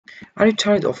Are you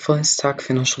tired of feeling stuck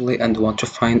financially and want to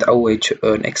find a way to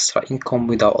earn extra income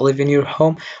without leaving your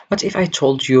home? What if I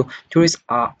told you there is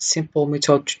a simple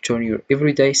method to turn your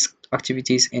everyday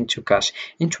activities into cash?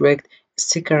 Interact,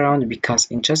 stick around because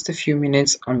in just a few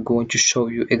minutes I'm going to show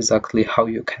you exactly how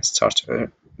you can start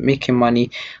making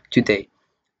money today.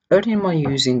 Earning money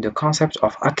using the concept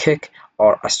of a kick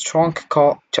or a strong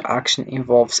call to action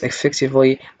involves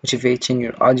effectively motivating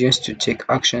your audience to take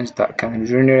actions that can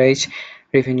generate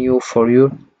revenue for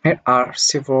you. Here are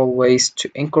several ways to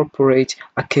incorporate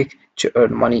a kick to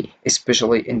earn money,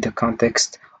 especially in the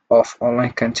context of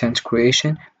online content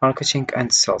creation, marketing,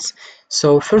 and sales.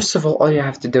 So, first of all you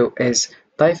have to do is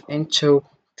dive into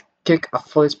Kick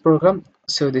Affiliate Program.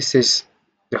 So, this is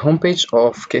the homepage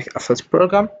of Kick Affiliate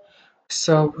Program.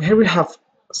 So here we have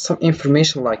some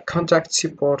information like contact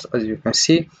support. As you can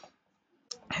see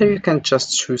here, you can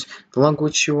just choose the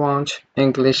language you want,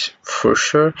 English for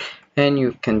sure, and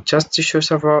you can just choose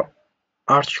several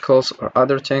articles or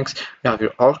other things. You have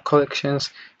your art collections,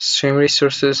 stream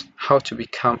resources, how to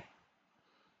become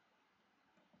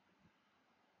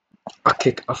a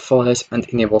Kick affiliate and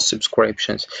enable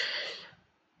subscriptions.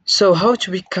 So how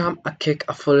to become a Kick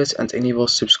affiliate and enable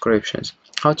subscriptions.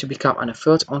 How to become an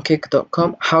affiliate on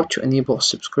Kick.com. How to enable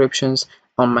subscriptions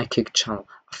on my Kick channel.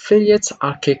 Affiliates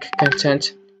are Kick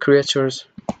content creators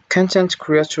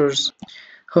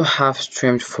who have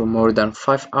streamed for more than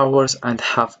 5 hours and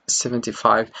have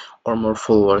 75 or more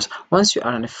followers. Once you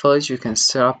are an affiliate, you can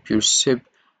set up your sub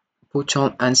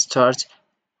button and start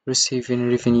receiving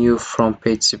revenue from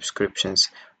paid subscriptions.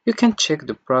 You can check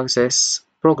the progress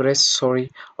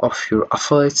of your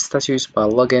affiliate status by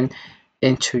logging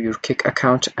into your Kick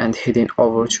account and heading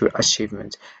over to your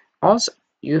achievement. Once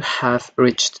you have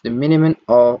reached the minimum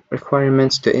or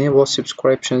requirements to enable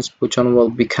subscriptions button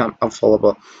will become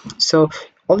available. So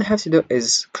all you have to do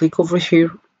is click over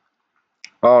here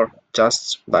or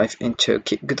just dive into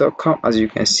kick.com. As you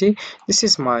can see, this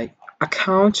is my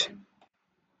account,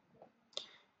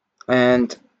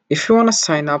 and if you want to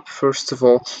sign up, first of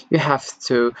all you have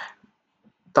to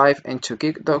dive into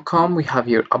kick.com. We have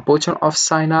here a button of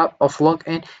sign up, of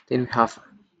login, then we have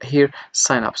here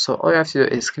sign up. So all you have to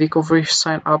do is click over here,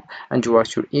 sign up, and you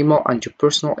write your email and your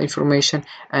personal information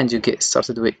and you get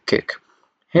started with Kick.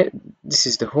 Here, this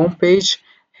is the home page.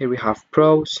 Here we have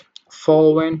pros,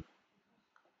 following.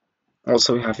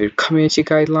 Also we have your community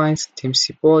guidelines,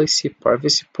 teamcy policy,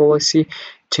 privacy policy,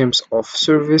 terms of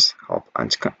service, help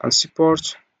and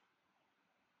support.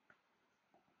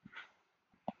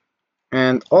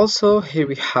 And also here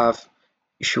we have,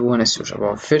 if you want to search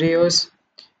about videos,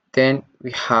 then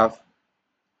we have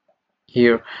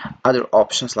here other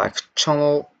options like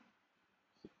channel.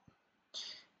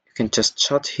 You can just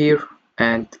chat here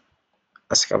and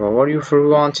ask about whatever you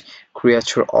want.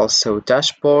 Creator also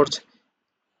dashboard.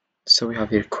 So we have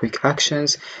here quick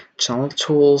actions, channel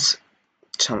tools,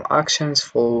 channel actions,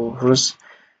 followers,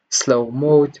 slow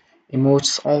mode,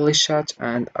 emotes only chat,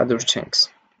 and other things.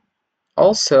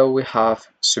 Also we have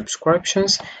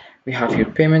subscriptions. We have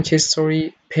your payment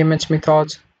history, payment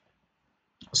method.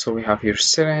 So we have here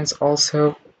settings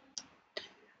also,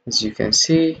 as you can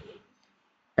see,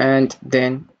 and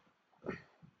then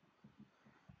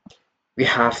we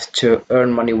have to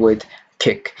earn money with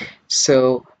Kick.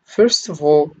 So first of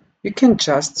all, you can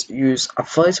just use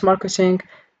affiliate marketing.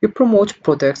 You promote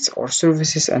products or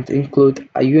services and include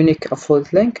a unique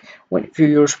affiliate link. When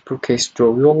viewers purchase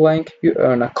through your link, you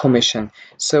earn a commission.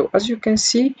 So as you can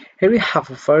see, here we have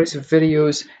various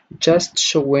videos just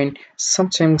showing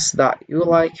some things that you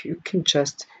like. You can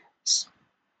just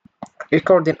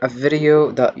record in a video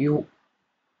that you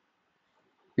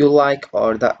like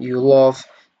or that you love,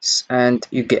 and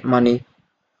you get money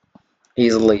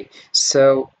easily.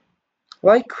 So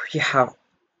like we have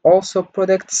also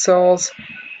product sales.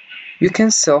 You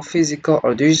can sell physical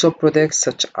or digital products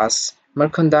such as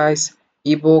merchandise,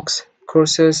 ebooks,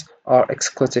 courses, or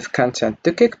exclusive content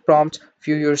to Kick prompt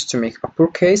viewers to make a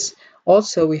purchase.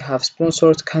 Also we have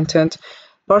sponsored content.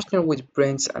 Partner with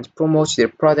brands and promote their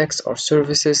products or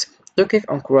services. To Kick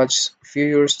encourages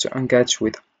viewers to engage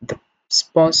with the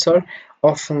sponsor,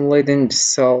 often leading to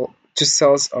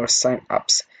sales or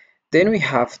sign-ups. Then we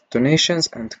have donations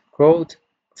and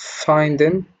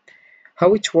crowdfunding.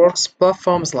 How it works: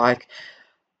 platforms like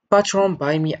Patreon,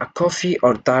 Buy Me a Coffee,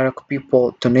 or direct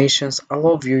people donations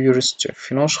allow viewers to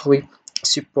financially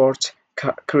support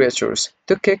creators.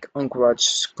 To Kick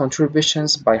encourages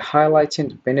contributions by highlighting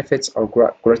the benefits of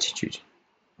gratitude.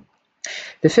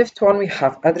 The fifth one, we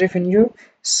have ad revenue.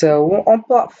 So on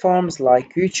platforms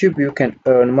like YouTube, you can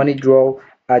earn money through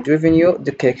ad revenue.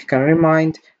 The Kick can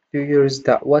remind viewers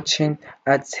that watching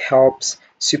ads helps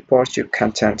support your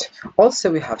content.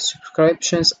 Also, we have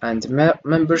subscriptions and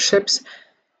memberships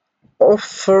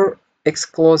offer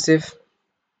exclusive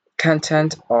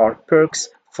content or perks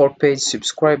for paid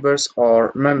subscribers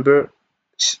or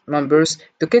members.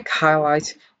 The Kick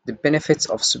highlight the benefits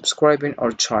of subscribing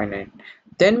or joining.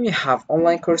 Then we have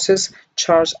online courses.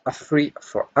 Charge a fee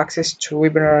for access to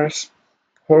webinars,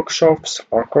 workshops,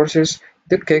 or courses.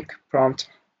 The Kick prompt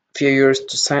viewers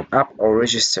to sign up or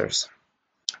register.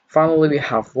 Finally, we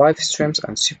have live streams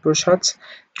and super chats.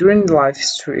 During live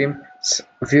streams,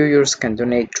 viewers can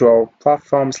donate through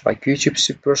platforms like YouTube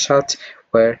Super Chat,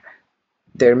 where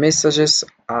their messages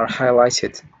are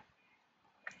highlighted.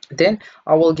 Then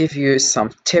I will give you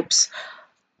some tips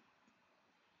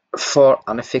for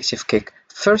an effective kick.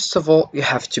 First of all, you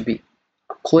have to be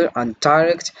clear and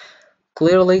direct.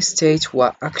 Clearly state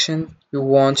what action you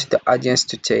want the audience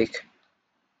to take.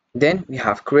 Then we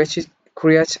have create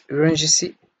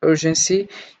urgency.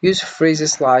 Use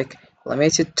phrases like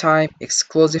limited time,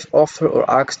 exclusive offer, or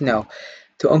act now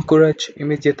to encourage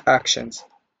immediate actions.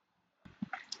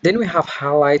 Then we have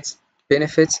highlights,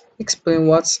 benefits, explain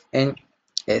what's in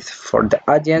it for the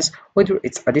audience, whether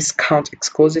it's a discount,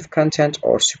 exclusive content,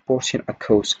 or supporting a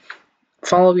cause.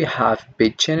 Finally, we have be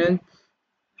genuine.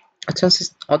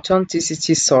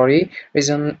 Authenticity,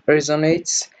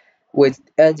 resonates with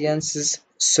audiences,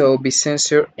 so be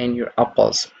sincere in your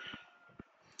apples.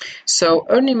 So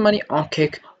earning money on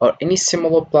Kick or any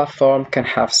similar platform can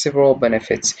have several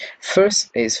benefits. First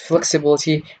is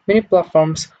flexibility. Many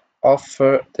platforms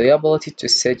offer the ability to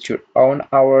set your own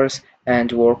hours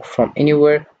and work from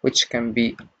anywhere, which can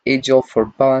be ideal for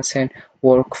balancing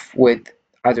work with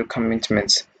other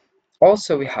commitments.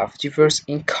 Also, we have diverse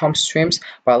income streams.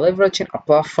 By leveraging a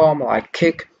platform like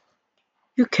Kick,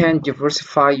 you can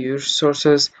diversify your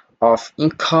sources of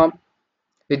income,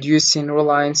 reducing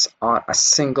reliance on a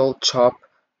single job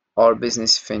or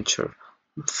business venture.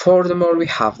 Furthermore, we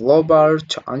have low bar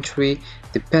to entry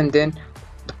depending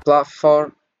the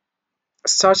platform.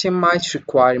 Starting might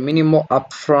require minimal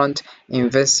upfront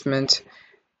investment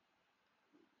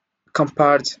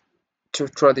compared to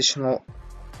traditional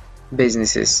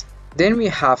businesses. Then we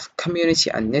have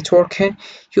community and networking.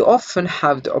 You often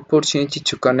have the opportunity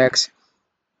to connect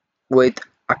with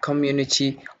a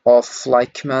community of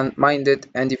like-minded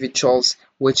individuals,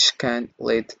 which can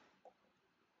lead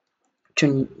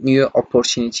to new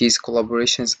opportunities,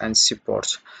 collaborations, and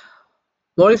support.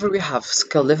 Moreover, we have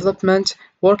skill development.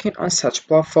 Working on such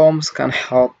platforms can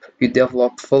help you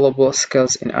develop valuable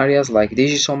skills in areas like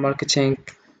digital marketing,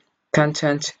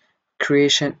 content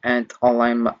creation, and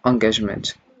online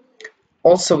engagement.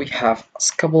 Also, we have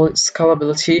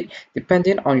scalability.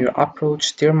 Depending on your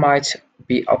approach, there might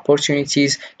be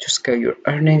opportunities to scale your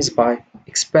earnings by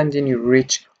expanding your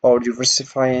reach or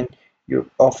diversifying your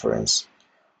offerings.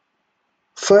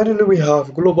 Finally, we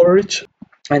have global reach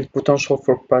and potential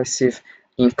for passive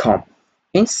income.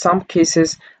 In some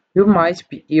cases, you might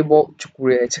be able to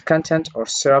create content or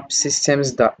set up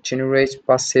systems that generate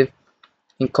passive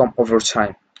income over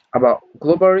time. About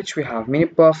global reach, we have many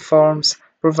platforms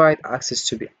provide access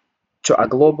to a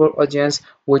global audience,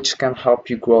 which can help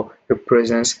you grow your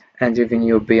presence and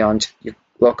revenue beyond your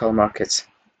local markets.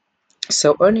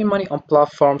 So earning money on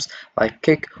platforms like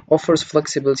Kick offers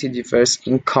flexibility, diverse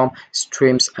income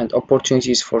streams, and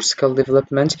opportunities for skill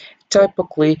development. It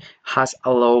typically has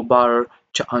a low bar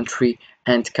to entry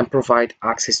and can provide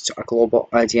access to a global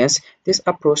audience. This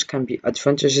approach can be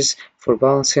advantageous for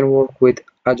balancing work with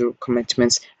other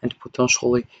commitments and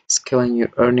potentially scaling your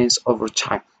earnings over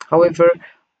time. However,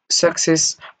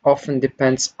 success often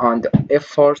depends on the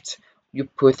effort you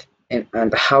put in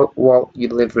and how well you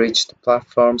leverage the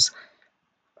platforms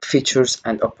features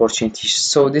and opportunities.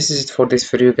 So this is it for this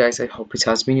video, guys. I hope it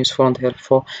has been useful and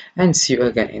helpful, and see you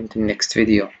again in the next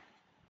video.